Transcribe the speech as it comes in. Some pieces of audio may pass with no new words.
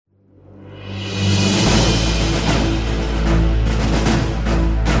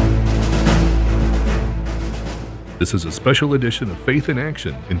This is a special edition of Faith in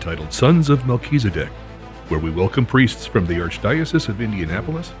Action entitled Sons of Melchizedek, where we welcome priests from the Archdiocese of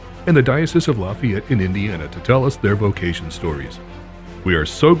Indianapolis and the Diocese of Lafayette-in-Indiana to tell us their vocation stories. We are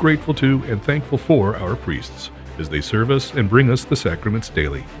so grateful to and thankful for our priests as they serve us and bring us the sacraments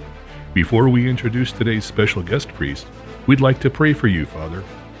daily. Before we introduce today's special guest priest, we'd like to pray for you, Father.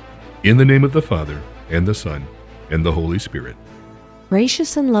 In the name of the Father, and the Son, and the Holy Spirit.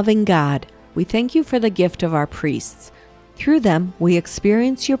 Gracious and loving God, we thank you for the gift of our priests. Through them, we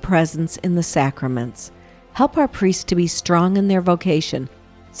experience your presence in the sacraments. Help our priests to be strong in their vocation.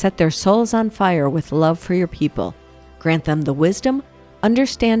 Set their souls on fire with love for your people. Grant them the wisdom,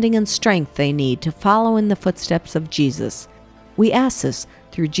 understanding, and strength they need to follow in the footsteps of Jesus. We ask this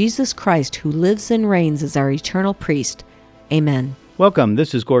through Jesus Christ, who lives and reigns as our eternal priest. Amen. Welcome.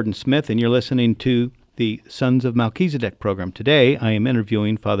 This is Gordon Smith, and you're listening to the Sons of Melchizedek program. Today, I am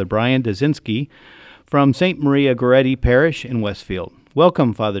interviewing Father Brian Dudzinski from St. Maria Goretti Parish in Westfield.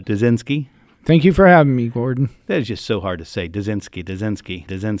 Welcome, Father Dudzinski. Thank you for having me, Gordon. That is just so hard to say.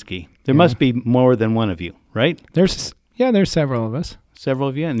 Dudzinski. There must be more than one of you, right? There's several of us. Several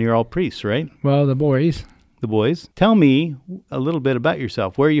of you, and you're all priests, right? Well, the boys. The boys. Tell me a little bit about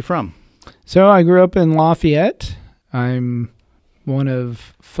yourself. Where are you from? So I grew up in Lafayette. I'm one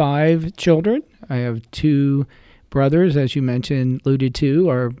of 5 children. I have 2 brothers, as you alluded to,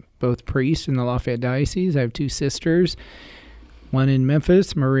 are both priests in the Lafayette Diocese. I have 2 sisters, one in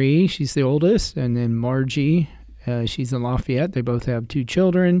Memphis, Marie, she's the oldest, and then Margie, she's in Lafayette. They both have 2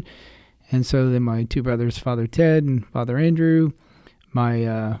 children. And so then my 2 brothers, Father Ted and Father Andrew.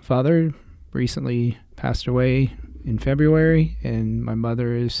 My father recently passed away in February, and my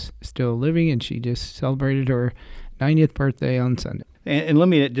mother is still living, and she just celebrated her 90th birthday on Sunday. And let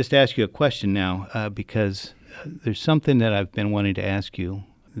me just ask you a question now, because there's something that I've been wanting to ask you,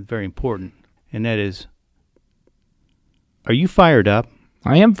 very important, and that is, are you fired up?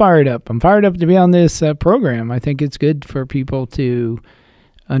 I am fired up. I'm fired up to be on this program. I think it's good for people to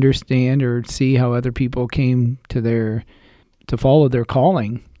understand or see how other people came to follow their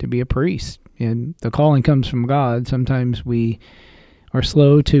calling to be a priest. And the calling comes from God. Sometimes we are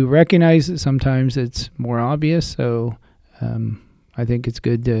slow to recognize it. Sometimes it's more obvious. So I think it's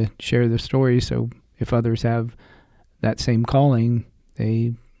good to share the story. So if others have that same calling,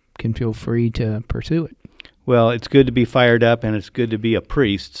 they can feel free to pursue it. Well, it's good to be fired up, and it's good to be a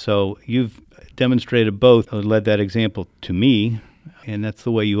priest. So you've demonstrated both, led that example to me, and that's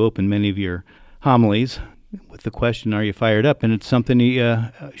the way you open many of your homilies with the question, are you fired up? And it's something you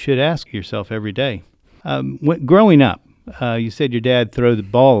should ask yourself every day. Growing up, you said your dad threw the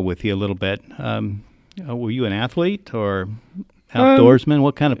ball with you a little bit. Were you an athlete or outdoorsman?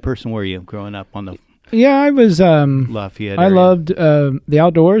 What kind of person were you growing up on the I was Lafayette area? I loved the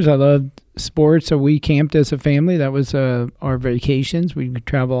outdoors. I loved sports, so we camped as a family. That was our vacations. We would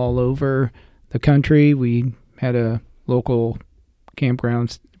travel all over the country. We had a local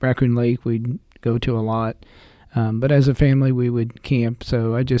campground, Raccoon Lake, we'd go to a lot. But as a family, we would camp.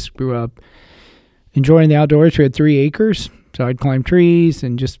 So I just grew up enjoying the outdoors. We had 3 acres, so I'd climb trees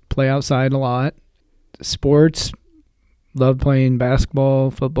and just play outside a lot. Sports, loved playing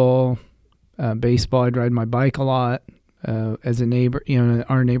basketball, football, baseball. I'd ride my bike a lot. As a neighbor, in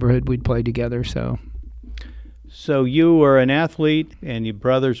our neighborhood, we'd play together. So you were an athlete, and your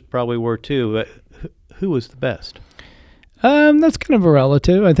brothers probably were too. Who was the best? That's kind of a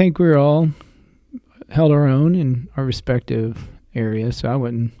relative. I think we all held our own in our respective areas. So I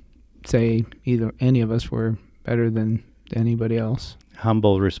wouldn't say any of us were better than anybody else.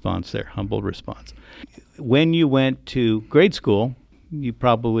 Humble response there. Humble response. When you went to grade school, you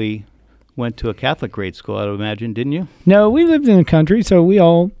probably went to a Catholic grade school, I would imagine, didn't you? No, we lived in the country, so we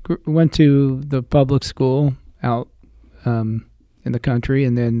all went to the public school out in the country,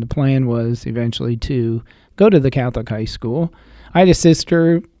 and then the plan was eventually to go to the Catholic high school. I had a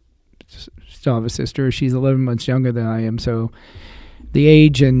sister, still have a sister. She's 11 months younger than I am, so the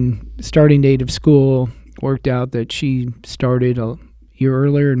age and starting date of school worked out that she started a year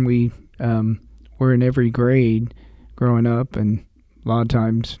earlier, and we were in every grade growing up, and a lot of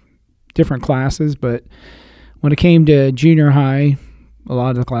times different classes, but when it came to junior high, a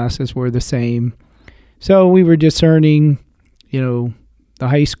lot of the classes were the same. So we were discerning, the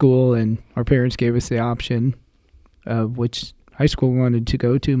high school, and our parents gave us the option of which high school we wanted to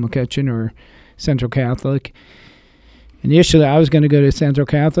go to, McCutcheon or Central Catholic. Initially, I was going to go to Central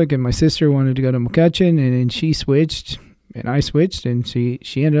Catholic, and my sister wanted to go to McCutcheon, and then she switched, and I switched, and she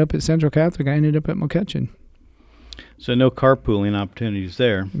ended up at Central Catholic. I ended up at McCutcheon. So no carpooling opportunities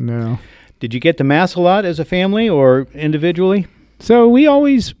there. No. Did you get to Mass a lot as a family or individually? So we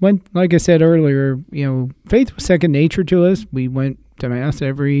always went, like I said earlier, faith was second nature to us. We went to Mass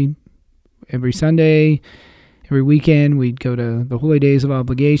every Sunday, every weekend. We'd go to the Holy Days of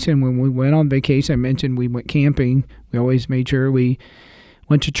Obligation. When we went on vacation, I mentioned we went camping. We always made sure we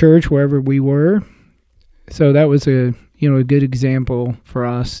went to church wherever we were. So that was a good example for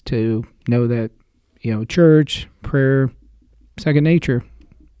us to know that, church, prayer, second nature.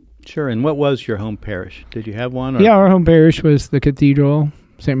 Sure. And what was your home parish? Did you have one? Yeah, our home parish was the cathedral,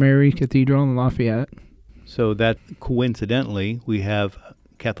 St. Mary Cathedral in Lafayette. So that, coincidentally, we have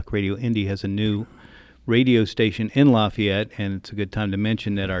Catholic Radio Indy has a new radio station in Lafayette, and it's a good time to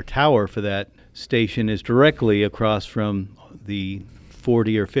mention that our tower for that station is directly across from the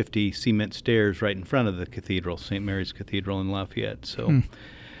 40 or 50 cement stairs right in front of the cathedral, St. Mary's Cathedral in Lafayette. So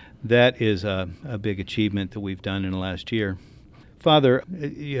that is a big achievement that we've done in the last year. Father,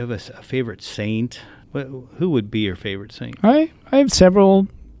 you have a favorite saint? Who would be your favorite saint? I have several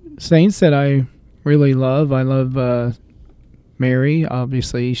saints that I really love. I love Mary.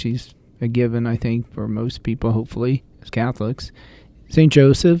 Obviously, she's a given, I think, for most people, hopefully, as Catholics. St.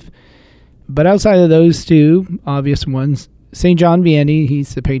 Joseph. But outside of those two obvious ones, St. John Vianney,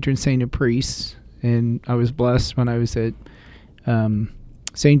 he's the patron saint of priests. And I was blessed when I was at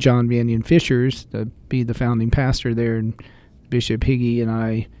St. John Vianney in Fishers to be the founding pastor there, and Bishop Higgy and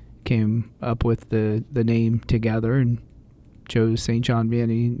I came up with the name together and chose St. John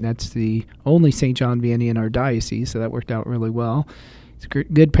Vianney. That's the only St. John Vianney in our diocese, so that worked out really well. It's a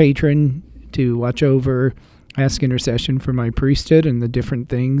good patron to watch over, ask intercession for my priesthood and the different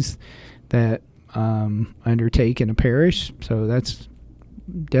things that I undertake in a parish. So that's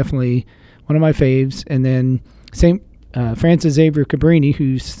definitely one of my faves. And then St. Francis Xavier Cabrini,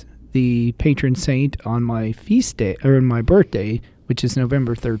 who's the patron saint on my feast day, or on my birthday, which is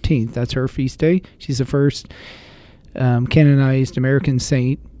November 13th. That's her feast day. She's the first canonized American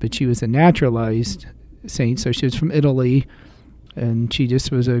saint, but she was a naturalized saint, so she was from Italy, and she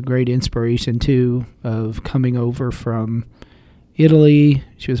just was a great inspiration, too, of coming over from Italy.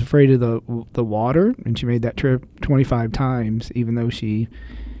 She was afraid of the water, and she made that trip 25 times, even though she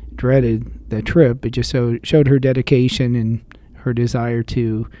dreaded the trip. It just showed her dedication and her desire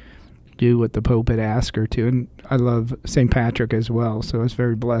to do what the Pope had asked her to. And I love St. Patrick as well, so I was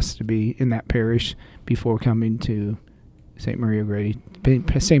very blessed to be in that parish before coming to St. Maria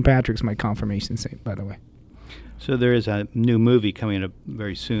Goretti. St. Patrick's my confirmation saint, by the way. So there is a new movie coming up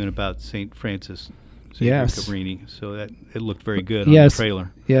very soon about St. Francis Xavier Cabrini, so that it looked very good on the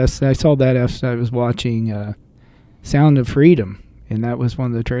trailer. Yes, I saw that after I was watching Sound of Freedom, and that was one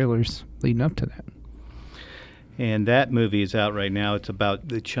of the trailers leading up to that. And that movie is out right now. It's about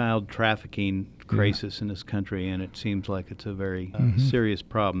the child trafficking crisis in this country, and it seems like it's a very serious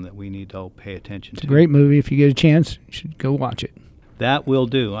problem that we need to all pay attention to. It's a great movie. If you get a chance, you should go watch it. That will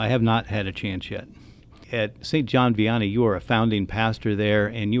do. I have not had a chance yet. At St. John Vianney, you are a founding pastor there,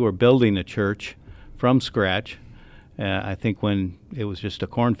 and you are building a church from scratch. I think when it was just a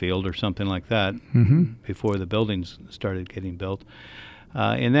cornfield or something like that, before the buildings started getting built.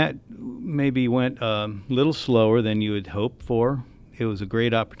 And that maybe went a little slower than you had hoped for. It was a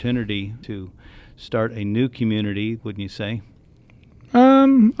great opportunity to start a new community, wouldn't you say? I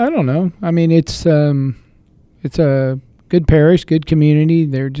don't know. I mean, it's a good parish, good community.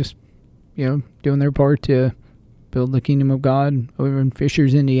 They're just, doing their part to build the kingdom of God over in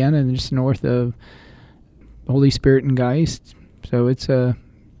Fishers, Indiana, just north of Holy Spirit and Geist. So it's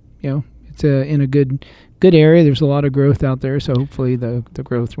in a good area. There's a lot of growth out there, so hopefully the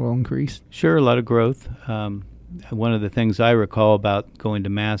growth will increase. Sure, a lot of growth. One of the things I recall about going to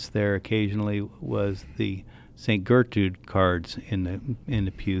Mass there occasionally was the St. Gertrude cards in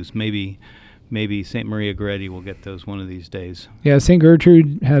the pews. Maybe St. Maria Goretti will get those one of these days. Yeah, St.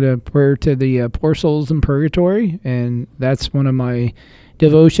 Gertrude had a prayer to the poor souls in purgatory, and that's one of my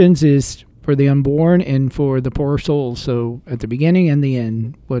devotions, is for the unborn and for the poor souls. So at the beginning and the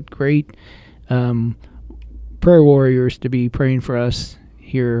end, what great prayer warriors to be praying for us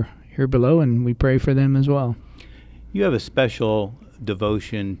here below, and we pray for them as well. You have a special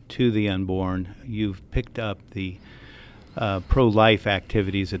devotion to the unborn. You've picked up the pro-life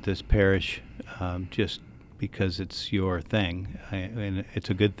activities at this parish just because it's your thing, and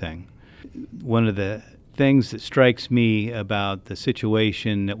it's a good thing. One of the things that strikes me about the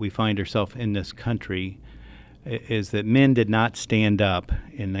situation that we find ourselves in this country is that men did not stand up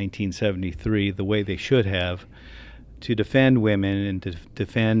in 1973 the way they should have to defend women and to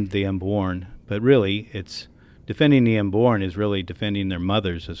defend the unborn. But really, it's defending the unborn is really defending their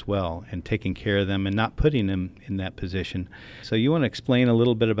mothers as well and taking care of them and not putting them in that position. So you want to explain a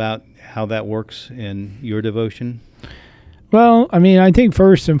little bit about how that works in your devotion? Well, I mean, I think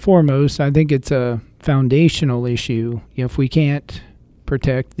first and foremost, I think it's a foundational issue. If we can't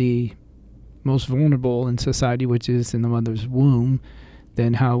protect the most vulnerable in society, which is in the mother's womb,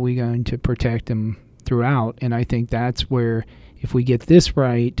 then how are we going to protect them throughout? And I think that's where, if we get this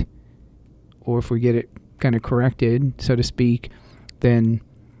right, or if we get it kind of corrected, so to speak, then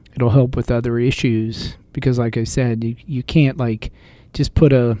it'll help with other issues. Because like I said, you can't like just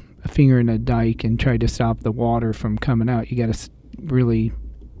put a finger in a dike and try to stop the water from coming out. You got to really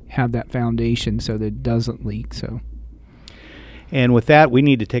have that foundation so that it doesn't leak. And with that, we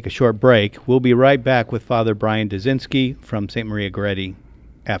need to take a short break. We'll be right back with Father Brian Dudzinski from St. Maria Goretti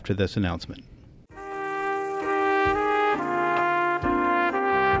after this announcement.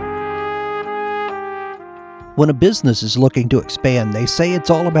 When a business is looking to expand, they say it's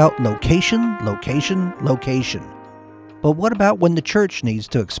all about location, location, location. But what about when the church needs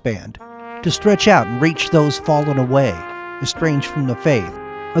to expand, to stretch out and reach those fallen away, estranged from the faith,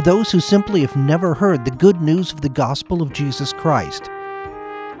 or those who simply have never heard the good news of the gospel of Jesus Christ?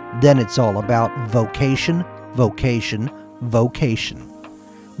 Then it's all about vocation, vocation, vocation.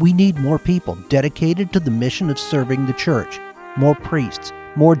 We need more people dedicated to the mission of serving the church, more priests,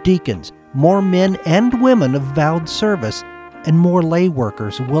 more deacons, more men and women of vowed service, and more lay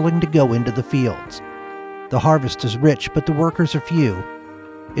workers willing to go into the fields. The harvest is rich, but the workers are few.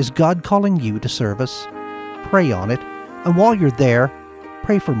 Is God calling you to service? Pray on it, and while you're there,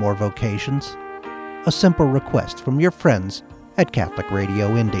 pray for more vocations. A simple request from your friends at Catholic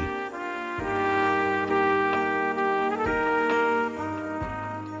Radio Indy.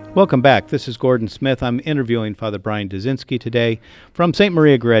 Welcome back. This is Gordon Smith. I'm interviewing Father Brian Dudzinski today from St.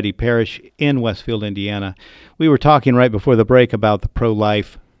 Maria Goretti Parish in Westfield, Indiana. We were talking right before the break about the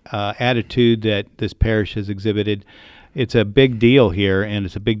pro-life attitude that this parish has exhibited. It's a big deal here, and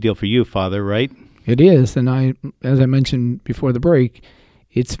it's a big deal for you, Father, right? It is, and as I mentioned before the break,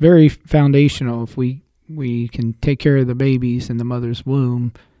 it's very foundational. If we can take care of the babies in the mother's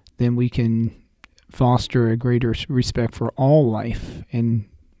womb, then we can foster a greater respect for all life. And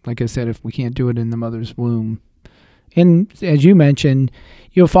like I said, if we can't do it in the mother's womb. And as you mentioned,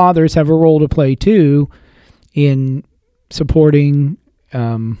 fathers have a role to play too in supporting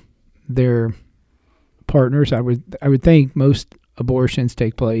their partners. I would think most abortions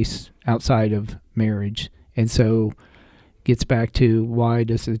take place outside of marriage, and so gets back to why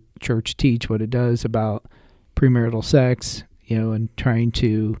does the church teach what it does about premarital sex, and trying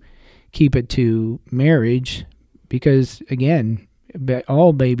to keep it to marriage, because again,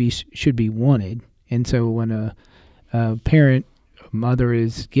 all babies should be wanted. And so when a mother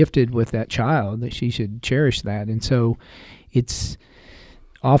is gifted with that child, that she should cherish that. And so it's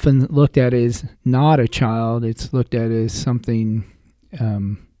often looked at as not a child. It's looked at as something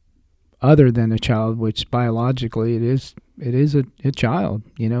other than a child, which biologically it is a child,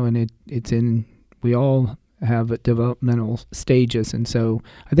 and it's in, we all have developmental stages. And so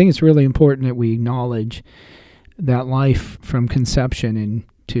I think it's really important that we acknowledge that life from conception and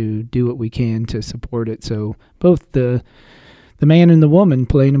to do what we can to support it. So both the man and the woman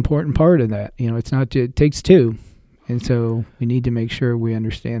play an important part of that. It takes two. And so we need to make sure we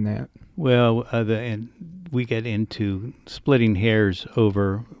understand that. Well, and we get into splitting hairs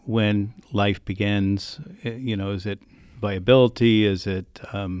over when life begins. Is it viability? Is it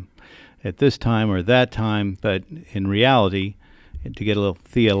at this time or that time? But in reality, to get a little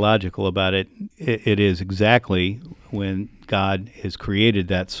theological about it, it is exactly when God has created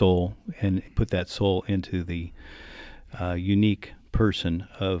that soul and put that soul into the unique person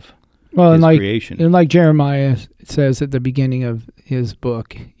of his creation. And like Jeremiah says at the beginning of his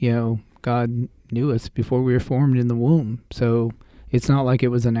book, God knew us before we were formed in the womb. So it's not like it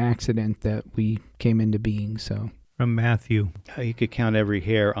was an accident that we came into being. So from Matthew, you could count every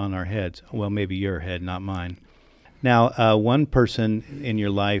hair on our heads. Well, maybe your head, not mine. Now, one person in your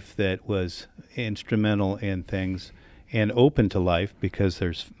life that was instrumental in things and open to life, because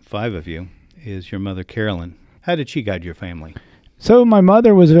there's 5 of you, is your mother, Carolyn. How did she guide your family? So my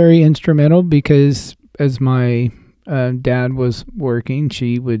mother was very instrumental because as my dad was working,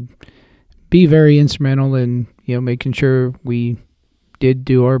 she would be very instrumental in, making sure we did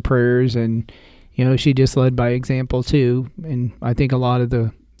do our prayers, and, she just led by example too. And I think a lot of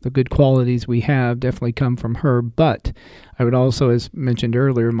the good qualities we have definitely come from her. But I would also, as mentioned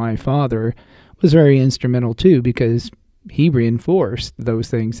earlier, my father was very instrumental too, because he reinforced those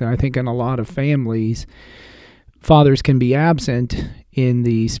things. And I think in a lot of families, fathers can be absent in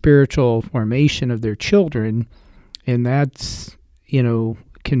the spiritual formation of their children, and that's,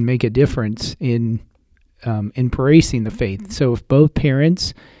 can make a difference in embracing the faith. So if both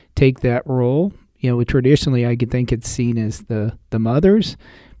parents take that role, traditionally I could think it's seen as the mothers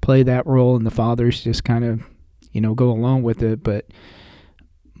play that role and the fathers just kind of, go along with it. But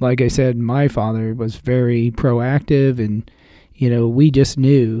like I said, my father was very proactive, and, we just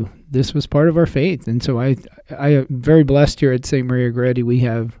knew this was part of our faith. And so I am very blessed here at St. Maria Goretti. We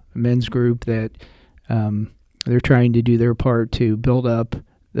have a men's group that they're trying to do their part to build up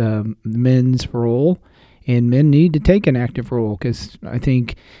the men's role, and men need to take an active role, because I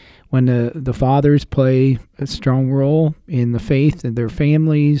think when the fathers play a strong role in the faith of their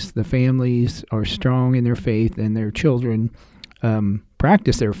families, the families are strong in their faith, and their children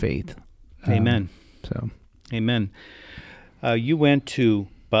practice their faith. Amen. Amen. You went to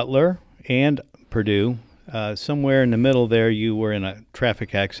Butler and Purdue. Somewhere in the middle there, you were in a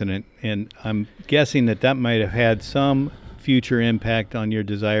traffic accident, and I'm guessing that might have had some future impact on your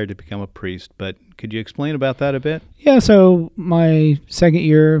desire to become a priest. But could you explain about that a bit? Yeah, so my second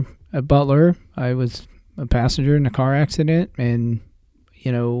year at Butler, I was a passenger in a car accident, and,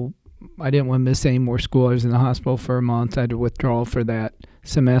 I didn't want to miss any more school. I was in the hospital for a month. I had to withdraw for that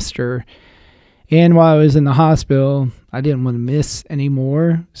semester. And while I was in the hospital, I didn't want to miss any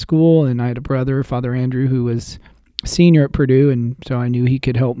more school, and I had a brother, Father Andrew, who was a senior at Purdue, and so I knew he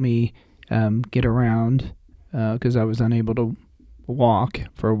could help me get around because I was unable to walk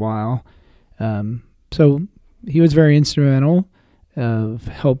for a while. So he was very instrumental of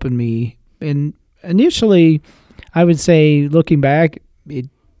helping me. And initially, I would say, looking back, it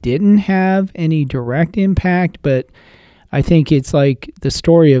didn't have any direct impact, but I think it's like the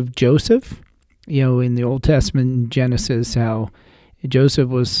story of Joseph. In the Old Testament, in Genesis, how Joseph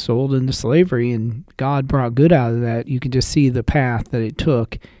was sold into slavery and God brought good out of that. You can just see the path that it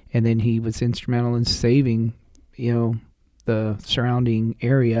took, and then he was instrumental in saving, the surrounding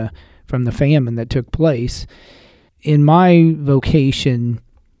area from the famine that took place. In my vocation,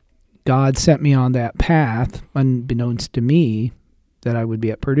 God sent me on that path, unbeknownst to me, that I would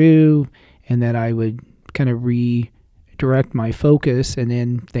be at Purdue and that I would kind of redirect my focus, and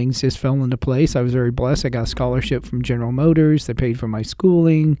then things just fell into place. I was very blessed. I got a scholarship from General Motors that paid for my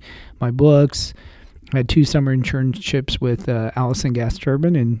schooling, my books. I had 2 summer internships with Allison Gas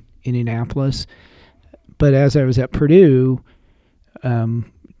Turbine in Indianapolis. But as I was at Purdue,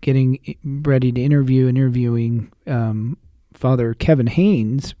 getting ready to interviewing Father Kevin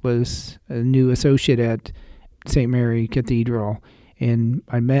Haynes was a new associate at St. Mary Cathedral, and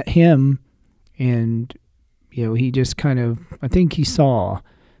I met him, and he just kind of, I think he saw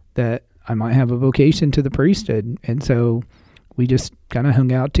that I might have a vocation to the priesthood. And so we just kind of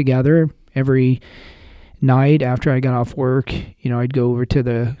hung out together every night after I got off work. I'd go over to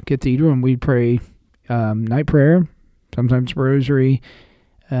the cathedral and we'd pray night prayer, sometimes rosary,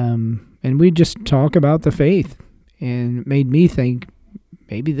 and we'd just talk about the faith. And it made me think,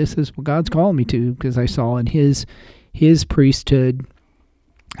 maybe this is what God's calling me to, because I saw in his priesthood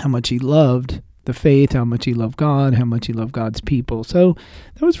how much he loved the faith, how much he loved God, how much he loved God's people. So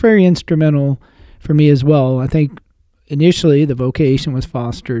that was very instrumental for me as well. I think initially the vocation was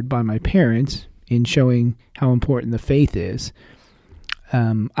fostered by my parents in showing how important the faith is.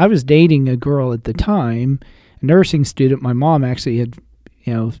 I was dating a girl at the time, a nursing student my mom actually had,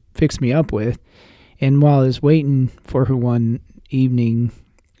 fixed me up with. And while I was waiting for her one evening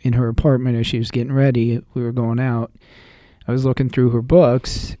in her apartment as she was getting ready, we were going out, I was looking through her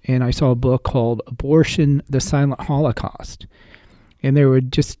books, and I saw a book called Abortion, the Silent Holocaust. And there were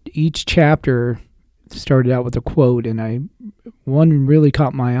just, each chapter started out with a quote, and one really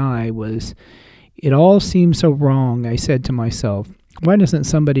caught my eye was, "It all seems so wrong," I said to myself. "Why doesn't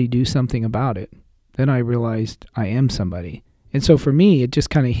somebody do something about it?" Then I realized I am somebody. And so for me, it just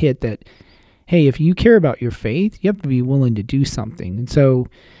kind of hit that, hey, if you care about your faith, you have to be willing to do something. And so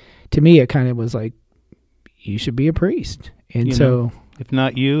to me, it kind of was like, you should be a priest. And if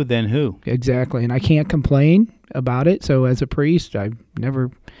not you, then who? Exactly. And I can't complain about it. So as a priest, I've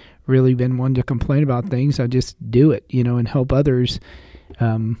never really been one to complain about things. I just do it, and help others.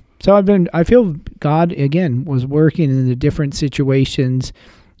 So I feel God, again, was working in the different situations,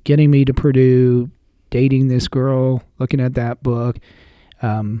 getting me to Purdue, dating this girl, looking at that book,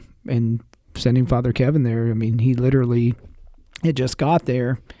 and sending Father Kevin there. I mean, he literally had just got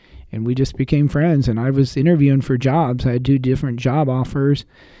there, and we just became friends. And I was interviewing for jobs. I had 2 different job offers,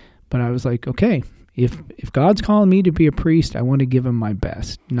 but I was like, okay, if God's calling me to be a priest, I want to give him my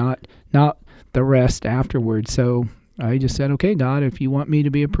best, not the rest afterwards. So I just said, okay, God, if you want me to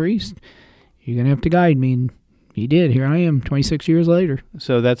be a priest, you're going to have to guide me. And he did. Here I am 26 years later.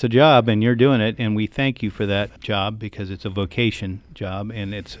 So that's a job, and you're doing it, and we thank you for that job because it's a vocation job,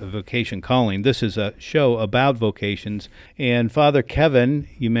 and it's a vocation calling. This is a show about vocations. And Father Kevin,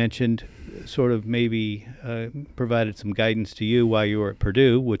 you mentioned sort of maybe provided some guidance to you while you were at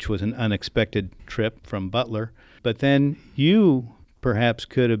Purdue, which was an unexpected trip from Butler. But then you perhaps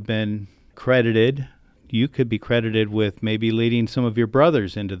could have been credited. You could be credited with maybe leading some of your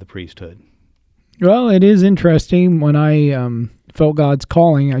brothers into the priesthood. Well, it is interesting. When I felt God's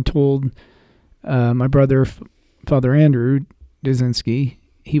calling, I told my brother, Father Andrew Dudzinski.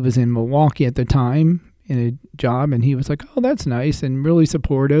 He was in Milwaukee at the time in a job, and he was like, "Oh, that's nice," and really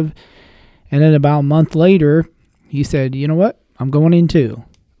supportive. And then about a month later, he said, "You know what? I'm going in too,"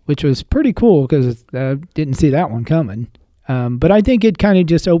 which was pretty cool because I didn't see that one coming. But I think it kind of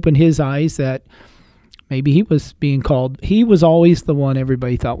just opened his eyes that maybe he was being called. He was always the one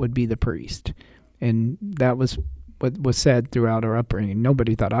everybody thought would be the priest. And that was what was said throughout our upbringing.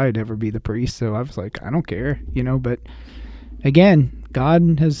 Nobody thought I'd ever be the priest, so I was like, I don't care, But again,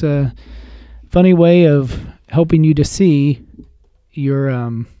 God has a funny way of helping you to see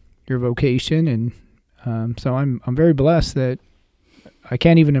your vocation, and so I'm very blessed that I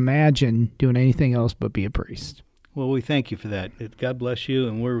can't even imagine doing anything else but be a priest. Well, we thank you for that. God bless you,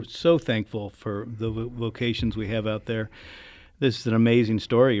 and we're so thankful for the vocations we have out there. This is an amazing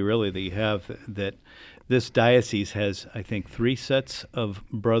story, really, that you have, that this diocese has, I think, 3 sets of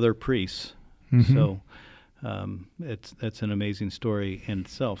brother priests. Mm-hmm. So that's an amazing story in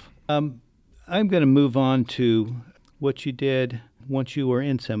itself. I'm going to move on to what you did once you were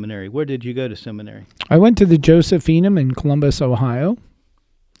in seminary. Where did you go to seminary? I went to the Josephinum in Columbus, Ohio.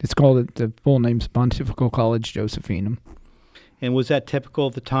 It's called, the full name's Pontifical College Josephinum. And was that typical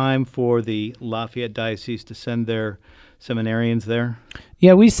at the time for the Lafayette Diocese to send their seminarians there?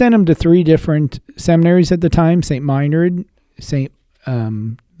 Yeah, we sent them to 3 different seminaries at the time: St. Meinrad, the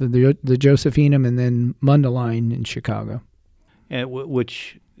Josephinum, and then Mundelein in Chicago. And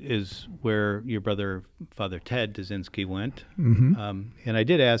which is where your brother, Father Ted Dudzinski, went. Mm-hmm. And I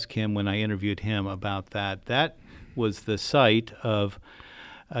did ask him when I interviewed him about that. That was the site of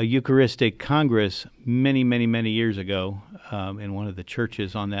a Eucharistic Congress many, many, many years ago, and one of the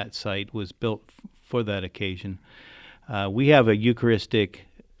churches on that site was built for that occasion. We have a Eucharistic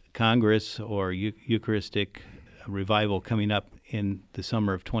Congress or Eucharistic revival coming up in the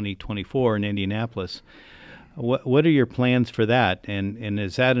summer of 2024 in Indianapolis. What are your plans for that, and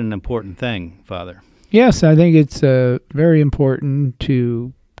is that an important thing, Father? Yes, I think it's very important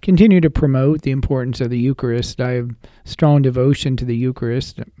to continue to promote the importance of the Eucharist. I have strong devotion to the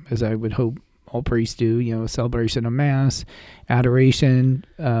Eucharist, as I would hope all priests do, celebration of Mass, adoration.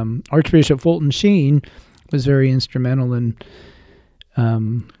 Archbishop Fulton Sheen was very instrumental in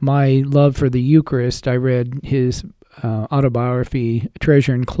my love for the Eucharist. I read his autobiography,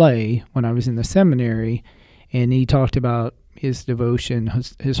 Treasure in Clay, when I was in the seminary, and he talked about his devotion,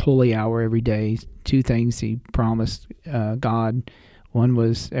 his holy hour every day. 2 things he promised God. One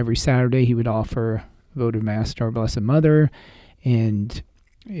was every Saturday he would offer votive Mass to our Blessed Mother, and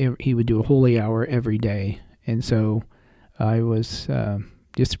he would do a holy hour every day. And so I was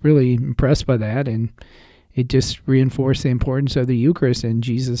just really impressed by that, and it just reinforced the importance of the Eucharist and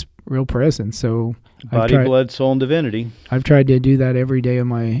Jesus' real presence. So body, blood, soul, and divinity. I've tried to do that every day of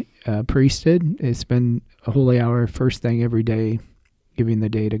my priesthood. It's been a holy hour first thing every day, giving the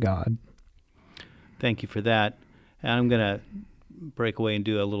day to God. Thank you for that. And I'm going to break away and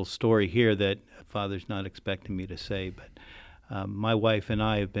do a little story here that Father's not expecting me to say, but my wife and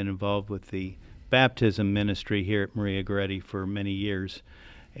I have been involved with the baptism ministry here at Maria Goretti for many years.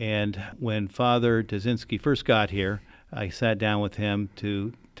 And when Father Dudzinski first got here, I sat down with him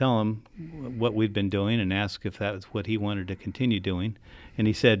to tell him what we'd been doing and ask if that was what he wanted to continue doing. And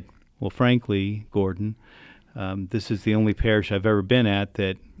he said, well, frankly, Gordon, this is the only parish I've ever been at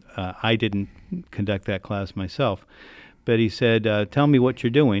that I didn't conduct that class myself. But he said, tell me what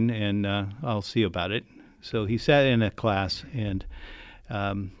you're doing, and I'll see about it. So he sat in a class and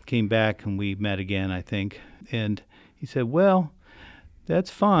came back, and we met again, I think. And he said, well,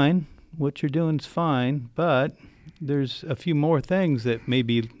 that's fine. What you're doing is fine, but there's a few more things that may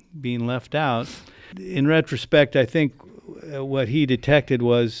be being left out. In retrospect, I think what he detected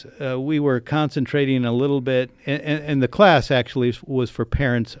was we were concentrating a little bit, and the class actually was for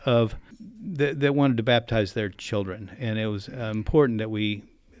parents of that wanted to baptize their children, and it was important that we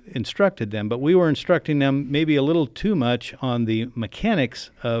instructed them, but we were instructing them maybe a little too much on the mechanics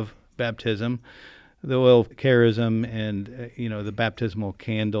of baptism, the oil charism and the baptismal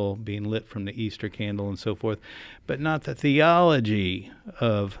candle being lit from the Easter candle and so forth, but not the theology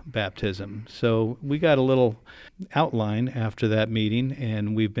of baptism. So we got a little outline after that meeting,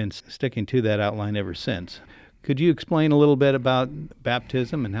 and we've been sticking to that outline ever since. Could you explain a little bit about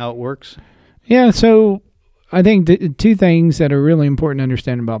baptism and how it works? Yeah, so I think the two things that are really important to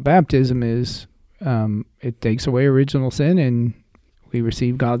understand about baptism is it takes away original sin and we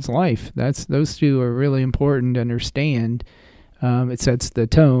receive God's life. Those two are really important to understand. It sets the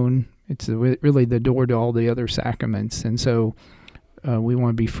tone. It's really the door to all the other sacraments. And so we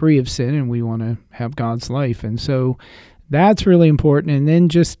want to be free of sin and we want to have God's life. And so that's really important. And then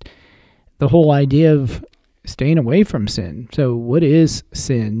just the whole idea of staying away from sin. So what is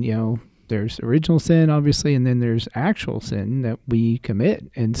sin? There's original sin, obviously, and then there's actual sin that we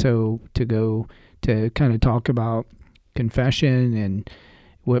commit. And so to go to kind of talk about confession and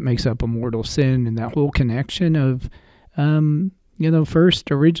what makes up a mortal sin and that whole connection of,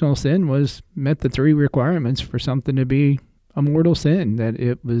 first original sin met the three requirements for something to be a mortal sin, that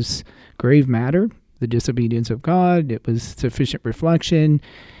it was grave matter, the disobedience of God, it was sufficient reflection.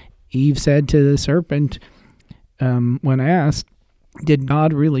 Eve said to the serpent, when asked, did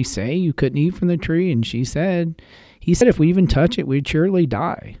God really say you couldn't eat from the tree? And he said, if we even touch it, we'd surely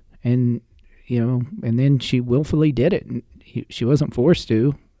die. And, and then she willfully did it. And she wasn't forced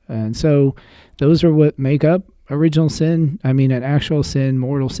to. And so those are what make up original sin. An actual sin,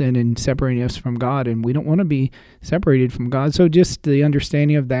 mortal sin, and separating us from God. And we don't want to be separated from God. So just the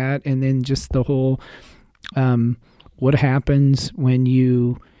understanding of that, and then just the whole, what happens when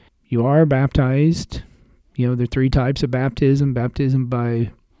you are baptized. There are three types of baptism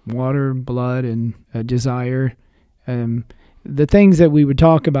by water, blood, and desire. The things that we would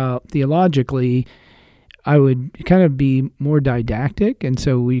talk about theologically, I would kind of be more didactic, and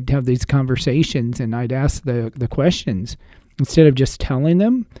so we'd have these conversations, and I'd ask the questions instead of just telling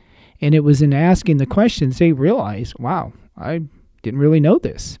them. And it was in asking the questions they realized, wow, I didn't really know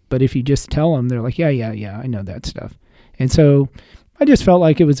this. But if you just tell them, they're like, yeah, I know that stuff. And so I just felt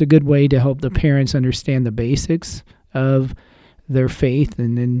like it was a good way to help the parents understand the basics of their faith,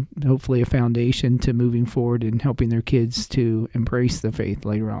 and then hopefully a foundation to moving forward and helping their kids to embrace the faith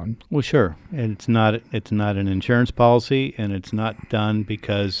later on. Well, sure. And it's not an insurance policy, and it's not done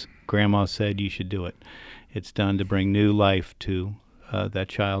because Grandma said you should do it. It's done to bring new life to that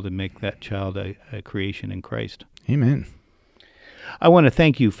child and make that child a creation in Christ. Amen. I want to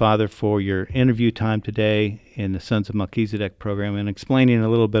thank you, Father, for your interview time today in the Sons of Melchizedek program and explaining a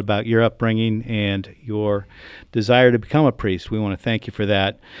little bit about your upbringing and your desire to become a priest. We want to thank you for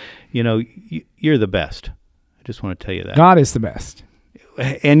that. You're the best. I just want to tell you that. God is the best.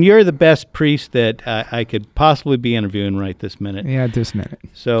 And you're the best priest that I could possibly be interviewing right this minute. Yeah, this minute.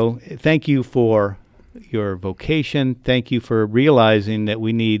 So thank you for your vocation. Thank you for realizing that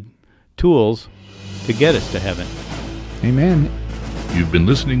we need tools to get us to heaven. Amen. You've been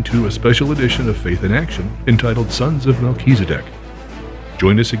listening to a special edition of Faith in Action entitled Sons of Melchizedek.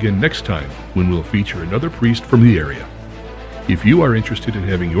 Join us again next time when we'll feature another priest from the area. If you are interested in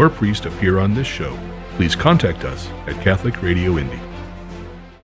having your priest appear on this show, please contact us at Catholic Radio Indy.